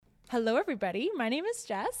Hello, everybody. My name is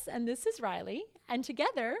Jess, and this is Riley. And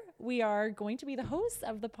together, we are going to be the hosts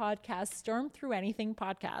of the podcast Storm Through Anything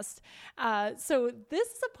podcast. So this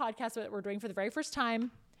is a podcast that we're doing for the very first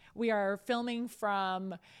time. We are filming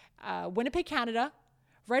from Winnipeg, Canada,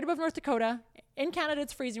 right above North Dakota. In Canada,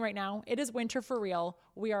 it's freezing right now. It is winter for real.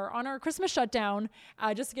 We are on our Christmas shutdown,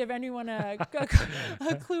 just to give anyone a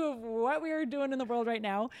clue of what we are doing in the world right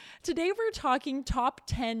now. Today, we're talking top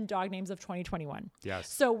 10 dog names of 2021. Yes.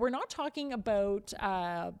 So we're not talking about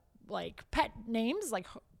like pet names, like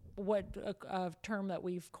what a term that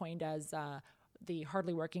we've coined as the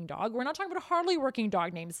hardly working dog. We're not talking about hardly working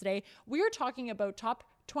dog names today. We are talking about top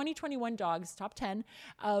 2021 dogs, top 10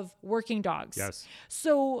 of working dogs. Yes.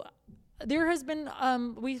 So there has been,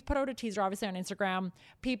 we put out a teaser obviously on Instagram.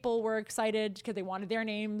 People were excited because they wanted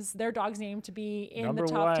their dog's name to be in Number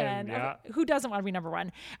the top one, 10. yeah. Who doesn't want to be number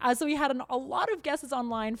one? So we had a lot of guesses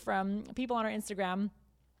online from people on our Instagram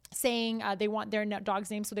saying they want their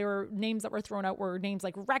dog's name. So there were names that were thrown out were names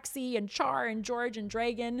like Rexy and Char and George and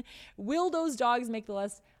Dragon. Will those dogs make the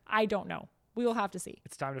list? I don't know. We will have to see.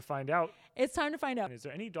 It's time to find out. It's time to find out. Is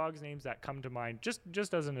there any dogs' names that come to mind,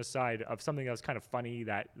 just as an aside, of something that was kind of funny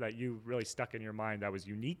that you really stuck in your mind that was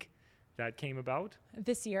unique that came about?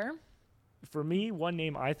 This year? For me, one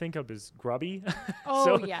name I think of is Grubby. Oh,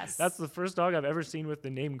 So yes. That's the first dog I've ever seen with the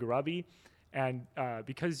name Grubby. And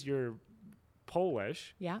because you're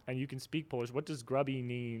Polish, Yeah. and you can speak Polish, what does Grubby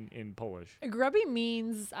mean in Polish? Grubby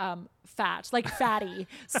means fat, like fatty.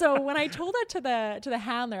 So when I told that to the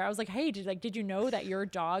handler, I was like, "Hey, did you know that your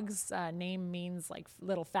dog's name means like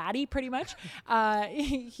little fatty, pretty much?"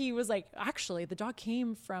 He was like, "Actually, the dog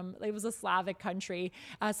came from it was a Slavic country."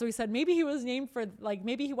 So he said maybe he was named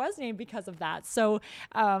because of that. So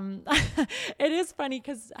it is funny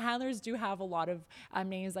because handlers do have a lot of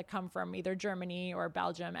names that come from either Germany or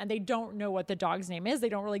Belgium, and they don't know what the dog's name is. They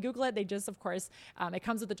don't really Google it. They just, of course, it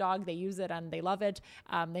comes with the dog. They use it and they love it.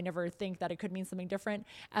 They never think that it could mean something different.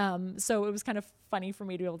 So it was kind of funny for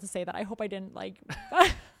me to be able to say that. I hope I didn't like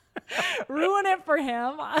ruin it for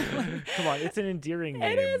him. Come on, it's an endearing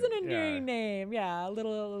name. It is an endearing name. Yeah, a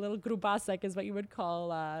little grubasek is what you would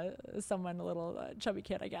call someone, a little chubby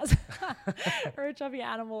kid, I guess, or a chubby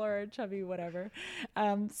animal or a chubby whatever.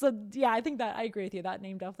 So yeah, I think that I agree with you. That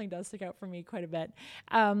name definitely does stick out for me quite a bit.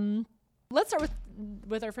 Let's start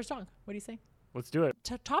with our first dog. What do you say? Let's do it.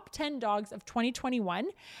 Top 10 dogs of 2021.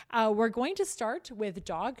 We're going to start with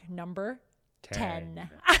dog number 10.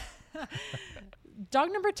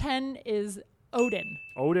 Dog number 10 is Odin.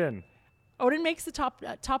 Odin Makes the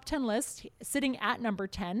top 10 list, sitting at number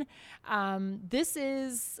 10. This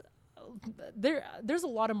is there's a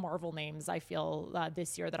lot of Marvel names I feel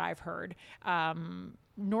this year that I've heard.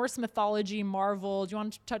 Norse mythology, Marvel. Do you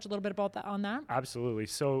want to touch a little bit about that on that? Absolutely.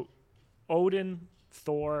 So Odin,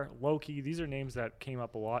 Thor, Loki, these are names that came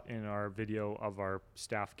up a lot in our video of our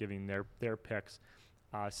staff giving their picks.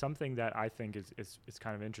 Something that I think is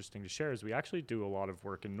kind of interesting to share is we actually do a lot of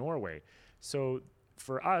work in Norway. So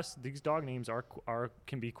for us, these dog names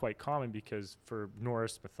can be quite common because for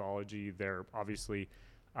Norse mythology, they're obviously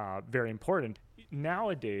very important.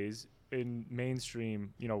 Nowadays, in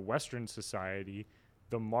mainstream, Western society,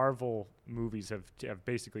 the Marvel movies have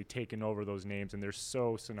basically taken over those names, and they're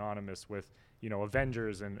so synonymous with,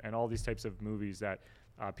 Avengers and all these types of movies that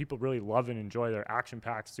people really love and enjoy. They're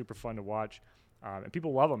action-packed, super fun to watch, and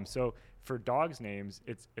people love them. So for dogs' names,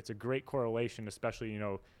 it's a great correlation, especially,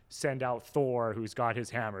 send out Thor, who's got his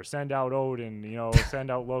hammer, send out Odin,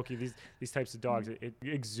 send out Loki, these types of dogs. It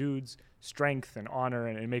exudes strength and honor,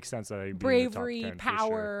 and it makes sense that it'd be bravery, in the top 10 power,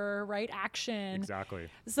 for sure. right? Action. Exactly.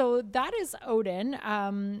 So that is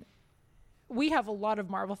Odin. We have a lot of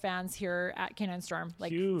Marvel fans here at Canine Storm,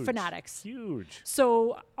 like Huge. fanatics. Huge.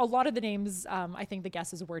 So a lot of the names, I think the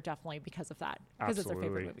guesses were definitely because of that, because it's their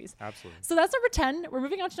favorite movies. Absolutely. So that's number 10. We're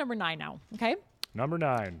moving on to number 9 now. Okay. Number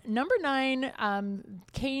 9. Number 9,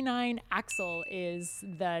 K9 Axel is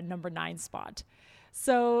the number 9 spot.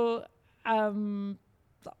 So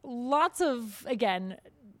lots of, again,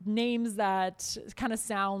 names that kind of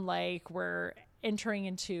sound like we're entering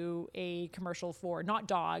into a commercial for not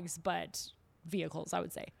dogs, but vehicles, I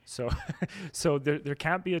would say. So there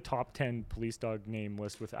can't be a top 10 police dog name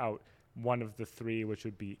list without one of the three, which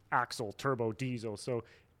would be Axel, Turbo, Diesel. So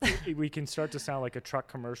we can start to sound like a truck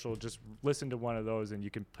commercial. Just listen to one of those and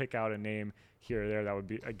you can pick out a name here or there that would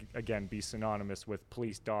be, again, be synonymous with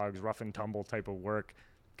police dogs, rough and tumble type of work,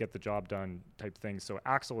 get the job done type thing. So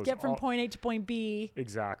Axel is get from point A to point B.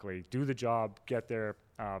 Exactly. Do the job, get there.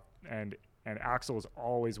 And Axel is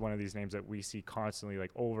always one of these names that we see constantly, like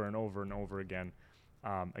over and over and over again.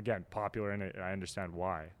 Again, popular, and I understand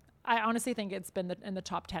why. I honestly think it's been in the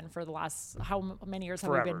top 10 for the last, many years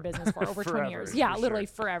have we been in Forever. business for? Over 20 years. Forever, Yeah, for literally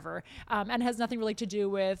sure. forever. And has nothing really to do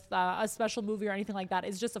with a special movie or anything like that.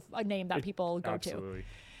 It's just a name that people go to. Absolutely.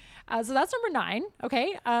 So that's number 9.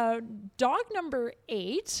 Okay. Dog number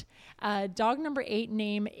 8. Dog number 8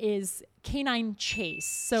 name is Canine Chase.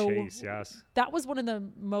 So Chase, yes. that was one of the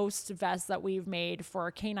most vests that we've made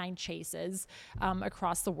for canine chases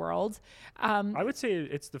across the world. I would say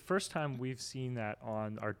it's the first time we've seen that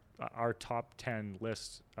on our top 10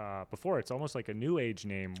 list before. It's almost like a new age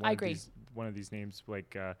name. I agree. One of these names,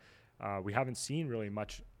 like we haven't seen really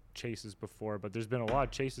much chases before, but there's been a lot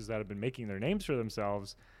of chases that have been making their names for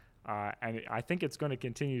themselves. And I think it's going to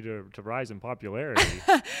continue to rise in popularity.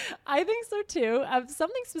 I think so too.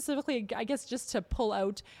 Something specifically, I guess, just to pull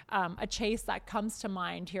out a chase that comes to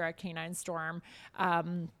mind here at Canine Storm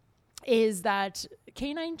is that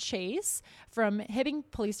Canine Chase from Hibbing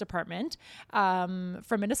Police Department from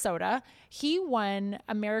Minnesota. He won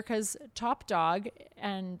America's Top Dog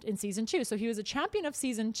and in season 2. So he was a champion of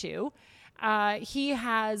season 2. He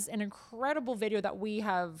has an incredible video that we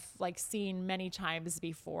have seen many times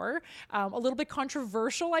before. A little bit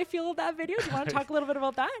controversial, I feel, of that video. Do you want to talk a little bit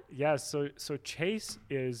about that? Yeah. So Chase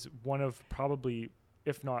is one of probably,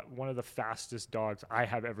 if not one of the fastest dogs I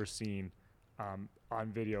have ever seen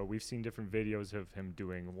on video. We've seen different videos of him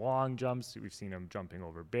doing long jumps. We've seen him jumping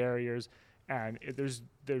over barriers, and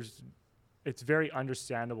it's very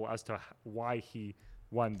understandable as to why he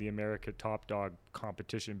won the America Top Dog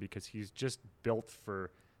competition, because he's just built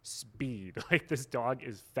for speed. Like, this dog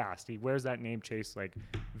is fast. He wears that name Chase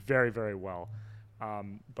very, very well.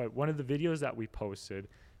 But one of the videos that we posted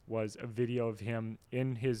was a video of him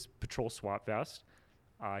in his patrol SWAT vest.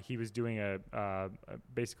 He was doing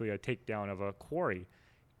basically a takedown of a quarry,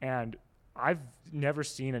 and I've never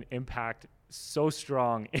seen an impact so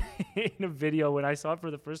strong in a video. When I saw it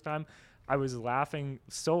for the first time, I was laughing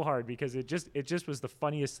so hard because it just was the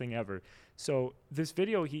funniest thing ever. So this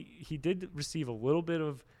video, he did receive a little bit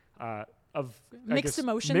of mixed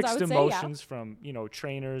emotions. I would say, yeah. From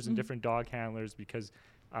trainers and different dog handlers, because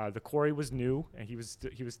the quarry was new and he was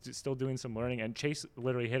still doing some learning, and Chase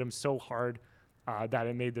literally hit him so hard that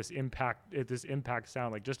it made this impact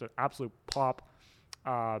sound like just an absolute pop.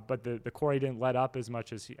 But the quarry didn't let up as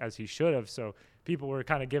much as he should have. So people were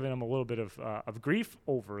kind of giving him a little bit of grief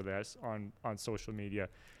over this on social media.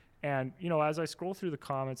 And, as I scroll through the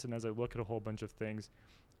comments and as I look at a whole bunch of things,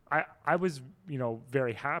 I was,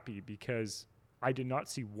 very happy, because I did not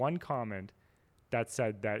see one comment that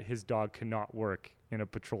said that his dog cannot work in a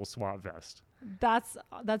patrol SWAT vest.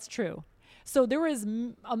 That's true. So there was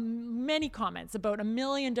many comments about a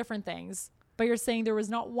million different things, but you're saying there was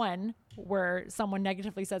not one where someone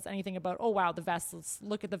negatively says anything about, oh wow, the vest, let's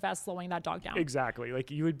look at the vest slowing that dog down. Exactly.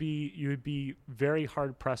 Like, you would be very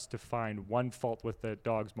hard pressed to find one fault with the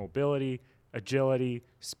dog's mobility, agility,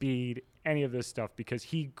 speed, any of this stuff, because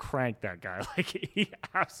he cranked that guy. Like, he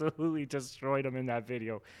absolutely destroyed him in that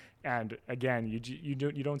video. And again, you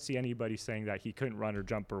don't see anybody saying that he couldn't run or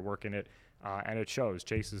jump or work in it. And it shows.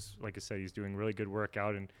 Chase is, like I said, he's doing really good work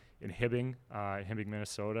out in Hibbing,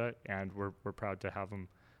 Minnesota, and we're proud to have him,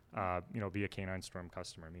 be a Canine Storm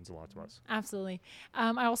customer. It means a lot to us. Absolutely.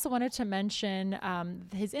 I also wanted to mention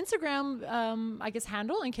his Instagram,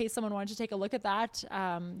 handle, in case someone wanted to take a look at that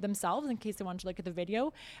themselves, in case they wanted to look at the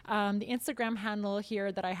video. The Instagram handle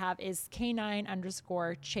here that I have is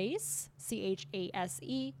canine_chase,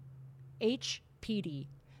 CHASEHPD.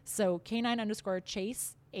 So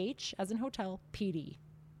canine_chase, H as in hotel, PD.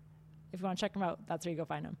 If you want to check them out, that's where you go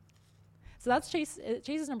find them. So that's Chase.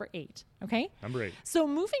 Chase is number 8. Okay. Number 8. So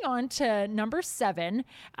moving on to number 7.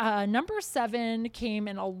 Number 7 came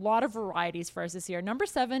in a lot of varieties for us this year. Number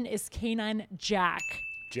 7 is Canine Jack.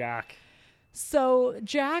 Jack. So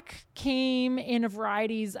Jack came in a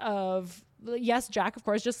varieties of, yes, Jack, of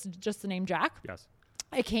course, just the name Jack. Yes.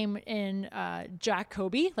 It came in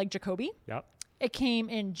Jacoby, like Jacoby. Yep. It came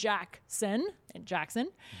in Jackson,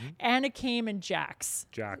 and it came in Jax.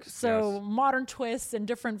 So yes. Modern twists and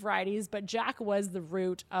different varieties, but Jack was the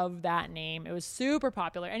root of that name. It was super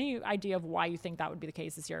popular. Any idea of why you think that would be the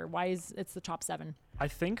case this year? Why is it's the top 7? I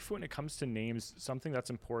think when it comes to names, something that's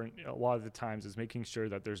important a lot of the times is making sure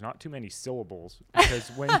that there's not too many syllables. Because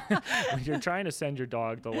when you're trying to send your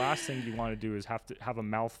dog, the last thing you want to do is have to have a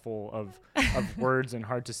mouthful of words and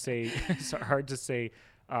hard to say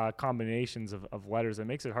combinations of letters. It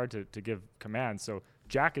makes it hard to give commands. So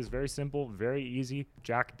Jack is very simple, very easy.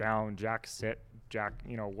 Jack down, Jack sit, Jack,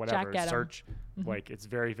 whatever, Jack search. Like, it's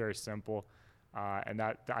very, very simple. And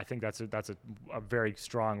that, I think that's a very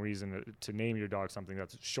strong reason to name your dog something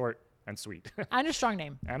that's short, and sweet. And a strong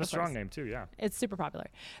name. And a strong name too, yeah. It's super popular.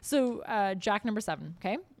 So Jack number 7,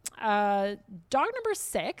 okay? Dog number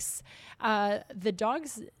 6, the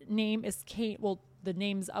dog's name is the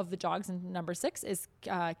names of the dogs in number 6 is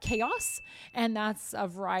Chaos, and that's a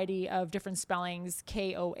variety of different spellings.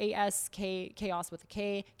 K-O-A-S, Chaos with a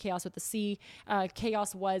K, Chaos with a C.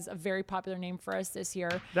 Chaos was a very popular name for us this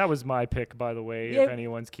year. That was my pick, by the way, if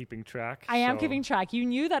anyone's keeping track. I am keeping track. You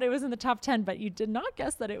knew that it was in the top 10, but you did not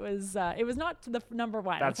guess that it was not the number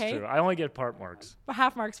 1. That's true. I only get part marks.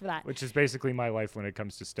 Half marks for that. Which is basically my life when it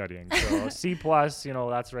comes to studying. So C+,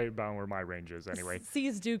 that's right about where my range is anyway.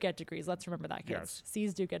 C's do get degrees. Let's remember that, kids. Yes.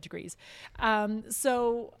 C's do get degrees.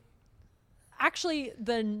 So actually,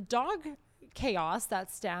 the dog Chaos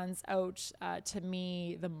that stands out to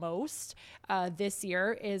me the most this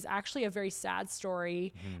year is actually a very sad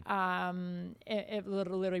story. It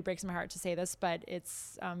literally breaks my heart to say this, but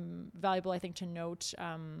it's valuable, I think, to note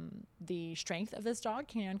the strength of this dog,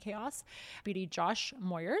 Canine Chaos. Deputy Josh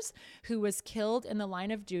Moyers, who was killed in the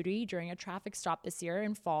line of duty during a traffic stop this year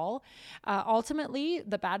in fall. Ultimately,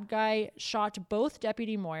 the bad guy shot both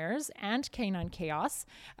Deputy Moyers and Canine Chaos.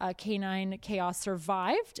 Canine Chaos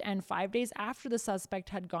survived, and 5 days after the suspect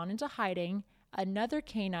had gone into hiding, another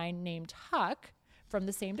canine named Huck from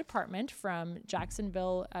the same department, from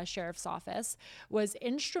Jacksonville Sheriff's Office, was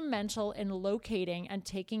instrumental in locating and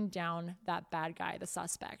taking down that bad guy, the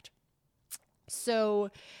suspect. So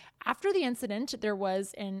after the incident, there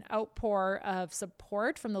was an outpour of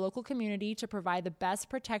support from the local community to provide the best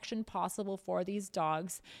protection possible for these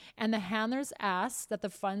dogs. And the handlers asked that the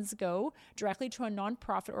funds go directly to a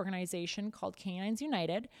nonprofit organization called Canines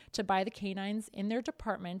United to buy the canines in their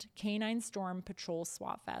department, Canine Storm Patrol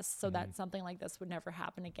Swap Vests, so that something like this would never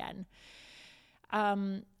happen again.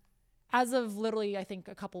 As of literally, I think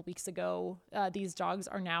a couple weeks ago, these dogs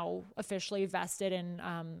are now officially vested in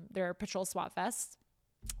their patrol SWAT vests.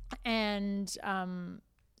 And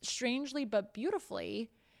strangely but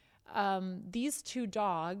beautifully, these two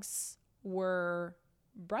dogs were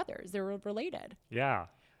brothers. They were related. Yeah.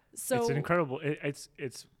 So it's an incredible.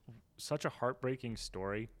 It's such a heartbreaking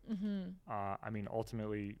story. I mean,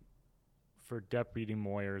 ultimately, for Deputy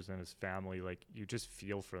Moyers and his family, like, you just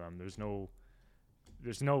feel for them. There's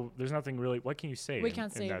nothing really. What can you say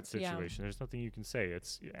in that situation? There's nothing you can say.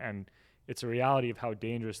 It's a reality of how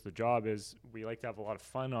dangerous the job is. We like to have a lot of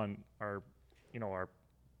fun on our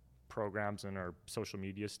programs and our social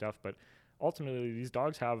media stuff, but ultimately these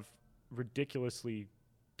dogs have ridiculously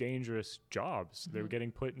dangerous jobs. They're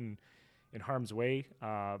getting put in harm's way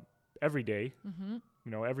every day.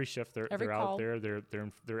 Every shift they're out there.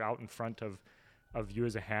 They're out in front of you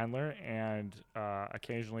as a handler, and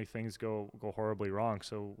occasionally things go horribly wrong.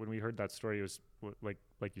 So when we heard that story, it was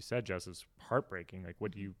like you said, Jess, it's heartbreaking. Like,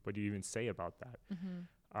 what do you even say about that?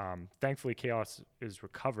 Thankfully, Chaos is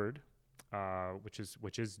recovered,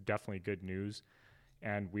 which is definitely good news,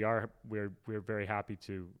 and we're very happy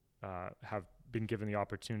to have been given the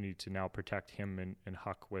opportunity to now protect him and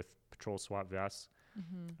Huck with patrol SWAT vests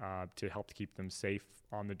to help to keep them safe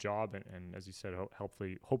on the job, and as you said,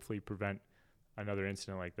 hopefully prevent another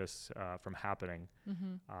incident like this from happening.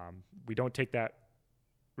 We don't take that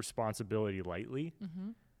responsibility lightly,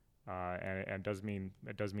 and it does mean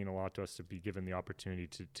a lot to us to be given the opportunity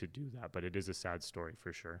to do that. But it is a sad story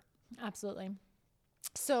for sure. Absolutely.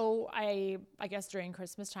 So I guess during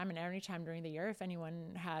Christmas time and any time during the year, if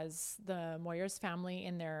anyone has the Moyers family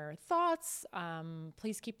in their thoughts,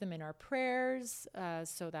 please keep them in our prayers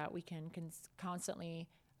so that we can constantly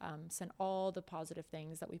send all the positive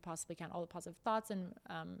things that we possibly can, all the positive thoughts and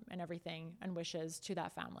everything and wishes to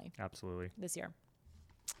that family. Absolutely. This year.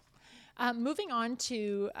 Moving on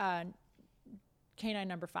to canine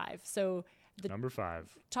number 5. So number 5.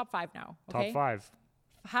 Top 5 now. Okay? Top 5.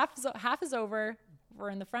 Half is over. We're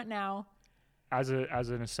in the front now. As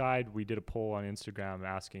an aside, we did a poll on Instagram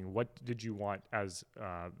asking what did you want as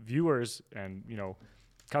viewers and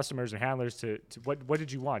customers and handlers to what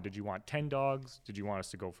did you want? Did you want 10 dogs? Did you want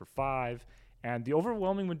us to go for 5? And the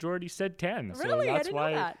overwhelming majority said 10. Really? So I didn't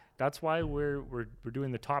know that. That's why we're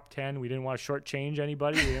doing the top 10. We didn't want to shortchange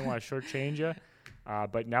anybody. We didn't want to shortchange you.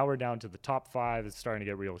 But now we're down to the top 5. It's starting to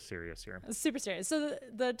get real serious here. Super serious. So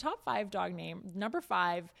the top 5 dog name, number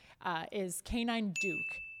 5 is Canine Duke.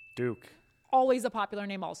 Duke. Always a popular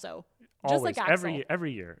name also. Always. Just like Axel.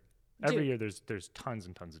 Every year. Every year there's tons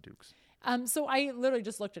and tons of Dukes. So I literally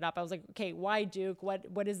just looked it up. I was like, okay, why Duke?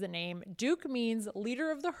 What is the name? Duke means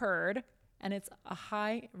leader of the herd, and it's a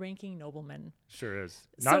high-ranking nobleman. Sure is.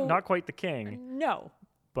 Not quite the king. No.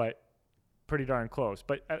 But pretty darn close.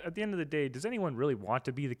 But at the end of the day, does anyone really want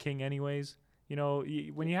to be the king anyways?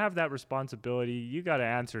 when you have that responsibility, you got to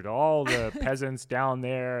answer to all the peasants down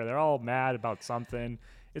there. They're all mad about something.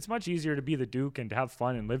 It's much easier to be the Duke and to have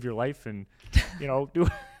fun and live your life and,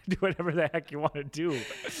 do whatever the heck you want to do.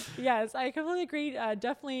 Yes, I completely agree.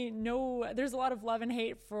 Definitely there's a lot of love and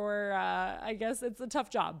hate for, I guess it's a tough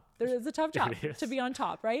job. It's a tough job to be on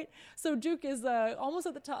top, right? So Duke is almost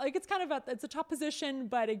at the top. Like it's kind of it's a top position,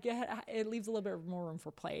 but it leaves a little bit more room for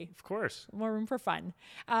play. Of course. More room for fun.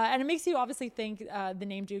 And it makes you obviously think, the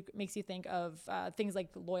name Duke makes you think of things like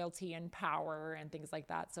loyalty and power and things like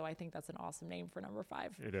that. So I think that's an awesome name for number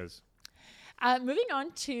 5. It is. Moving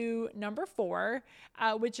on to number 4,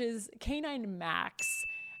 which is Canine Max.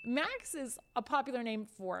 Max is a popular name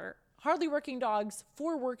for hardly working dogs,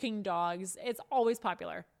 for working dogs. It's always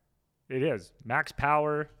popular. It is. Max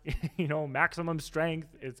power, maximum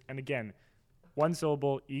strength. And again, one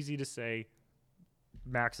syllable, easy to say.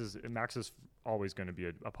 Max is always going to be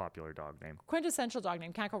a popular dog name. Quintessential dog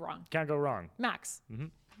name. Can't go wrong. Can't go wrong. Max. Mm-hmm.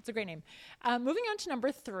 It's a great name. Moving on to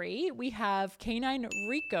number 3, we have Canine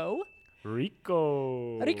Rico.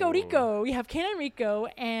 Rico. We have Canine Rico,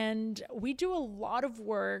 and we do a lot of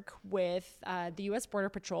work with the U.S. Border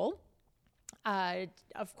Patrol.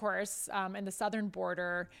 Of course, in the southern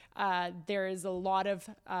border, there is a lot of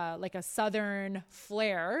like a southern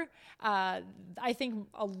flair. I think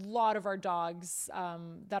a lot of our dogs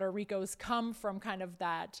that are Ricos come from kind of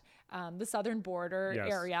that the southern border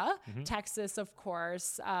area. Mm-hmm. Texas, of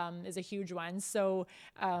course, is a huge one. So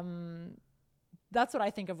that's what I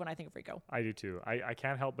think of when I think of Rico. I do too. I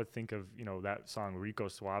can't help but think of, that song Rico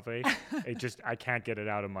Suave. I can't get it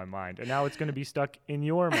out of my mind. And now it's going to be stuck in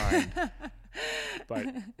your mind. But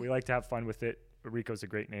we like to have fun with it. Rico's a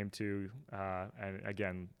great name too. And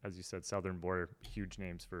again, as you said, southern border, huge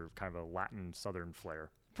names for kind of a Latin southern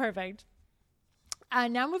flair. Perfect.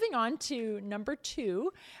 Now moving on to number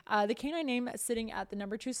 2, the canine name sitting at the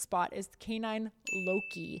number 2 spot is Canine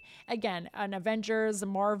Loki. Again, an Avengers,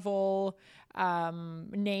 Marvel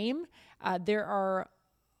name. I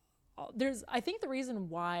think the reason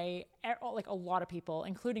why like a lot of people,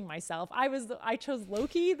 including myself, I chose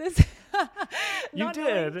Loki. Not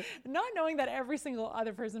knowing that every single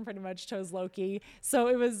other person pretty much chose Loki. So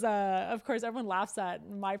it was, of course, everyone laughs at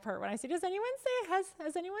my part when I say, has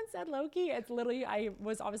anyone said Loki? It's literally, I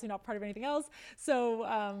was obviously not part of anything else. So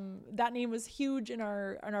that name was huge in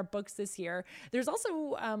our books this year. There's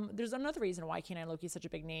also, there's another reason why Canine Loki is such a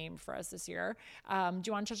big name for us this year. Do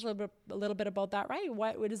you want to touch a little bit about that, right?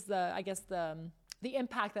 What is the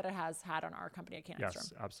impact that it has had on our company at Canine Storm?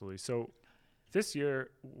 Yes, absolutely. So this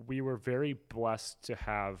year, we were very blessed to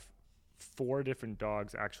have 4 different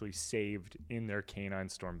dogs actually saved in their Canine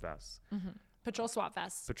Storm vests. Mm-hmm. Patrol SWAT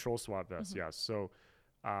vests. Mm-hmm. Yes. So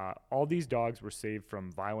all these dogs were saved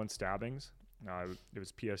from violent stabbings. It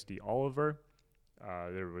was PSD Oliver.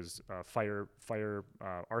 There was a fire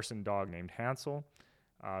arson dog named Hansel.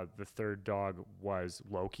 The third dog was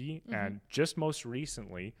Loki. Mm-hmm. And just most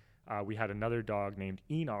recently, we had another dog named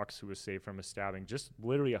Enox who was saved from a stabbing just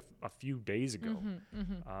literally a few days ago. Mm-hmm,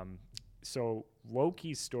 mm-hmm. So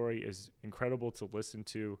Loki's story is incredible to listen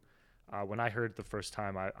to. When I heard it the first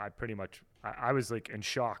time, I was like in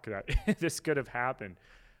shock that this could have happened.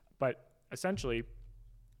 But essentially,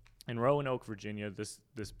 in Roanoke, Virginia, this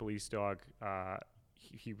police dog,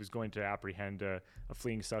 he was going to apprehend a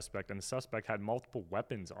fleeing suspect, and the suspect had multiple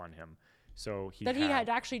weapons on him. So he had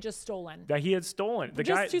actually just stolen. That he had stolen.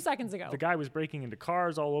 Just 2 seconds ago. The guy was breaking into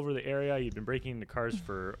cars all over the area. He'd been breaking into cars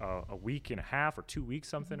for a week and a half or 2 weeks,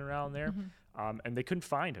 something around there. Mm-hmm. And they couldn't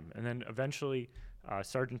find him. And then eventually,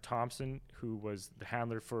 Sergeant Thompson, who was the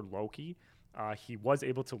handler for Loki, he was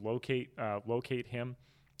able to locate him.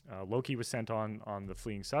 Loki was sent on the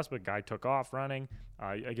fleeing suspect. Guy took off running.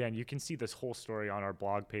 Again, you can see this whole story on our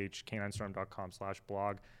blog page,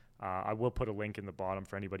 caninestorm.com/blog. I will put a link in the bottom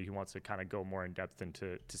for anybody who wants to kind of go more in depth and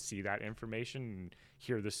to see that information and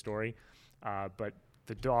hear the story. But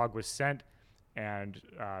the dog was sent, and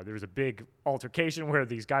there was a big altercation where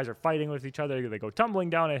these guys are fighting with each other. They go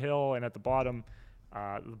tumbling down a hill, and at the bottom,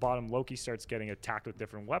 Loki starts getting attacked with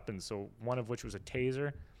different weapons. So one of which was a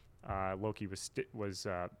taser. Loki was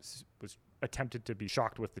attempted to be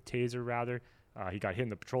shocked with the taser. Rather, he got hit in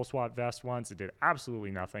the patrol SWAT vest once. It did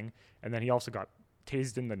absolutely nothing, and then he also got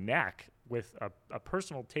tased in the neck with a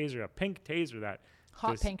personal taser, a pink taser that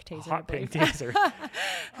pink taser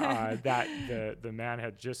that the man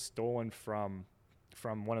had just stolen from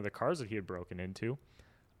one of the cars that he had broken into.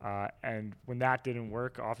 And when that didn't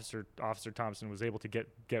work, Officer Thompson was able to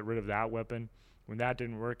get rid of that weapon. When that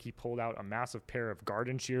didn't work, he pulled out a massive pair of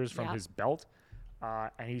garden shears from his belt,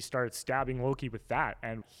 and he started stabbing Loki with that.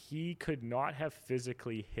 And he could not have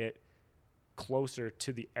physically hit closer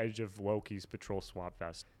to the edge of Loki's patrol swap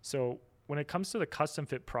vest. So when it comes to the custom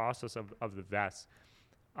fit process of the vest,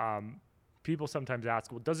 people sometimes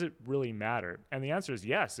ask, well, does it really matter? And the answer is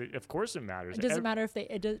yes. Of course it matters. It doesn't matter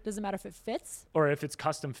if doesn't matter if it fits, or if it's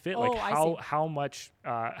custom fit. Oh, like how much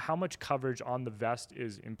coverage on the vest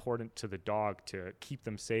is important to the dog to keep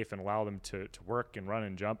them safe and allow them to work and run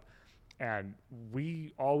and jump. And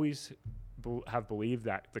we always have believed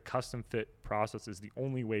that the custom fit process is the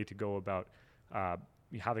only way to go about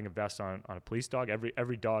having a vest on a police dog.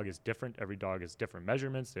 Every dog is different. Every dog has different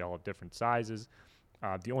measurements. They all have different sizes.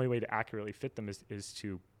 The only way to accurately fit them is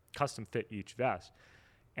to custom fit each vest.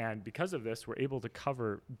 And because of this, we're able to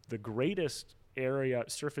cover the greatest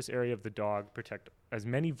surface area of the dog, protect as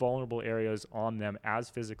many vulnerable areas on them as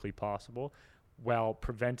physically possible, while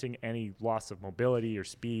preventing any loss of mobility or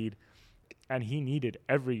speed. And he needed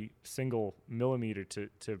every single millimeter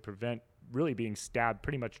to prevent really being stabbed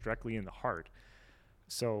pretty much directly in the heart.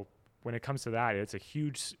 So when it comes to that, it's a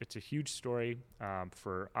huge story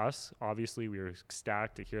for us. Obviously, we were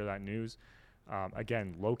ecstatic to hear that news.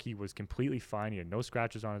 Again, Loki was completely fine. He had no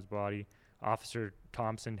scratches on his body. Officer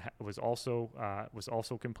Thompson was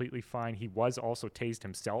also completely fine. He was also tased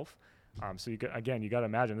himself. So you got to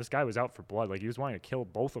imagine this guy was out for blood. Like, he was wanting to kill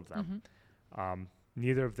both of them. Mm-hmm.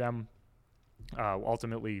 Neither of them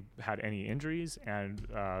ultimately had any injuries, and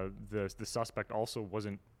the suspect also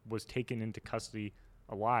was taken into custody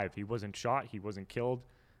alive. He wasn't shot. He wasn't killed.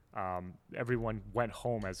 Everyone went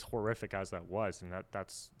home, as horrific as that was, and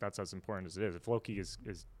that's as important as it is. If Loki is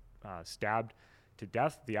stabbed to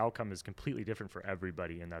death, the outcome is completely different for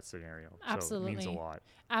everybody in that scenario. Absolutely. So it means a lot.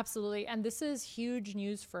 Absolutely. And this is huge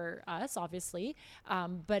news for us, obviously,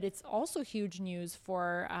 but it's also huge news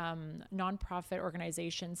for nonprofit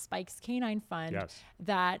organization Spike's Canine Fund. Yes.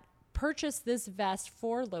 That purchased this vest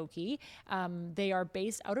for Loki. They are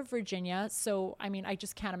based out of Virginia. So, I mean, I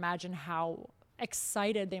just can't imagine how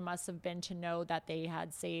excited they must have been to know that they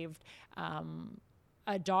had saved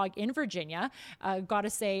a dog in Virginia. Gotta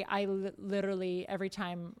say, I literally every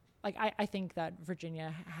time, like, I think that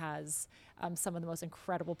Virginia has some of the most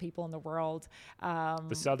incredible people in the world.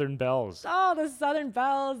 The Southern Belles. Oh, the Southern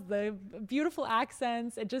Belles, the beautiful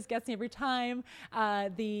accents. It just gets me every time.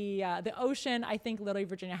 The ocean, I think literally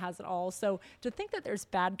Virginia has it all. So to think that there's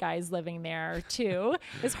bad guys living there too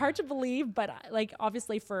is hard to believe, but like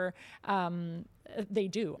obviously for they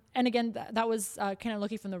do. And again, that was kind of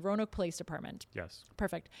looking from the Roanoke Police Department. Yes.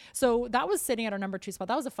 Perfect. So that was sitting at our number 2 spot.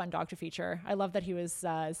 That was a fun dog to feature. I love that he was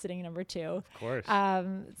sitting at number 2. Of course.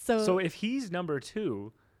 So if he's number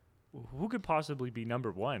 2, who could possibly be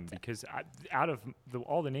number 1? Because out of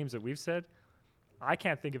all the names that we've said, I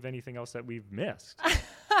can't think of anything else that we've missed.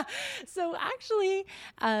 So actually,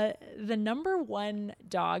 the number 1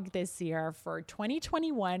 dog this year for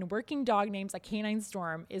 2021 working dog names at Canine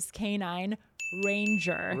Storm is Canine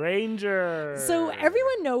Ranger. So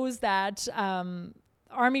everyone knows that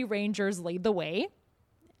Army Rangers lead the way.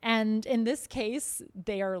 And in this case,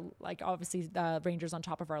 they are like obviously Rangers on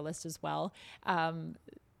top of our list as well.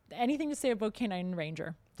 Anything to say about Canine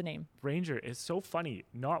Ranger, the name? Ranger is so funny.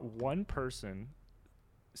 Not one person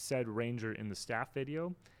said Ranger in the staff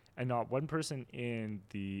video, and not one person in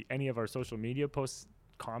any of our social media posts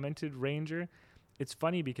commented Ranger. It's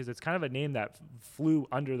funny because it's kind of a name that flew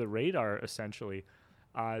under the radar, essentially.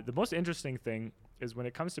 The most interesting thing is when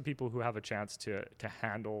it comes to people who have a chance to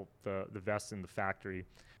handle the vests in the factory,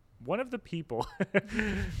 one of the people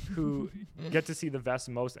who get to see the vests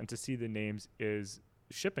most and to see the names is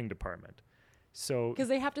shipping department. So because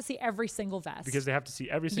they have to see every single vest. Because they have to see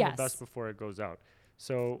every single vest before it goes out.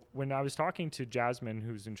 So when I was talking to Jasmine,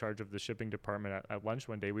 who's in charge of the shipping department at lunch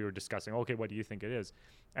one day, we were discussing, okay, what do you think it is?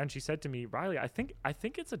 And she said to me, Riley, I think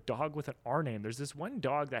it's a dog with an R name. There's this one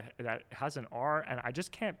dog that has an R, and I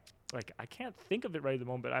just can't think of it right at the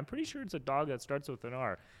moment, but I'm pretty sure it's a dog that starts with an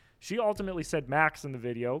R. She ultimately said Max in the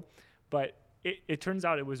video, but it turns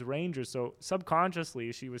out it was Ranger. So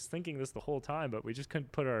subconsciously, she was thinking this the whole time, but we just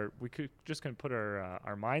couldn't put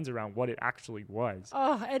our minds around what it actually was.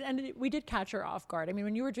 Oh, and we did catch her off guard. I mean,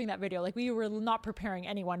 when you were doing that video, like we were not preparing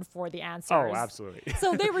anyone for the answers. Oh, absolutely.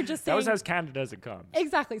 So they were just saying, that was as candid as it comes.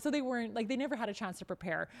 Exactly. So they weren't like they never had a chance to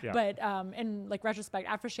prepare. Yeah. But in like retrospect,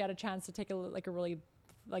 after she had a chance to take a really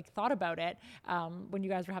thought about it, when you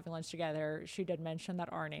guys were having lunch together, she did mention that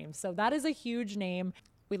R name. So that is a huge name.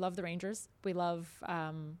 We love the Rangers. We love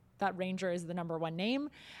that Ranger is the number 1 name.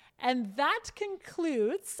 And that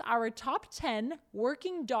concludes our top 10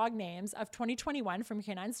 working dog names of 2021 from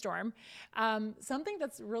Canine Storm. Something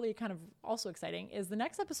that's really kind of also exciting is the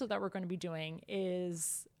next episode that we're going to be doing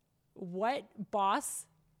is what boss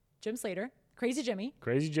Jim Slater, Crazy Jimmy,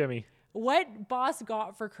 what Boss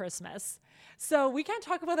got for Christmas. So we can't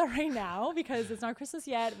talk about that right now because it's not Christmas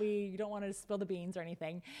yet. We don't want to spill the beans or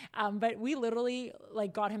anything. But we literally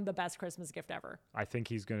like got him the best Christmas gift ever. I think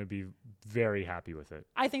he's going to be very happy with it.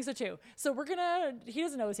 I think so too. So he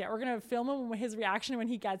doesn't know this yet. We're going to film him his reaction when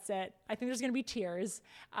he gets it. I think there's going to be tears.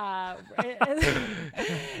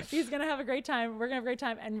 He's going to have a great time. We're going to have a great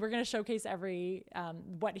time. And we're going to showcase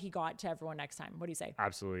what he got to everyone next time. What do you say?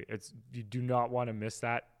 Absolutely. You do not want to miss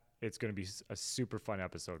that. It's going to be a super fun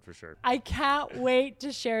episode for sure. I can't wait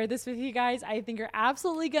to share this with you guys. I think you're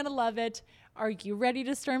absolutely going to love it. Are you ready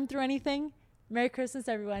to storm through anything? Merry Christmas,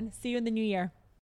 everyone. See you in the new year.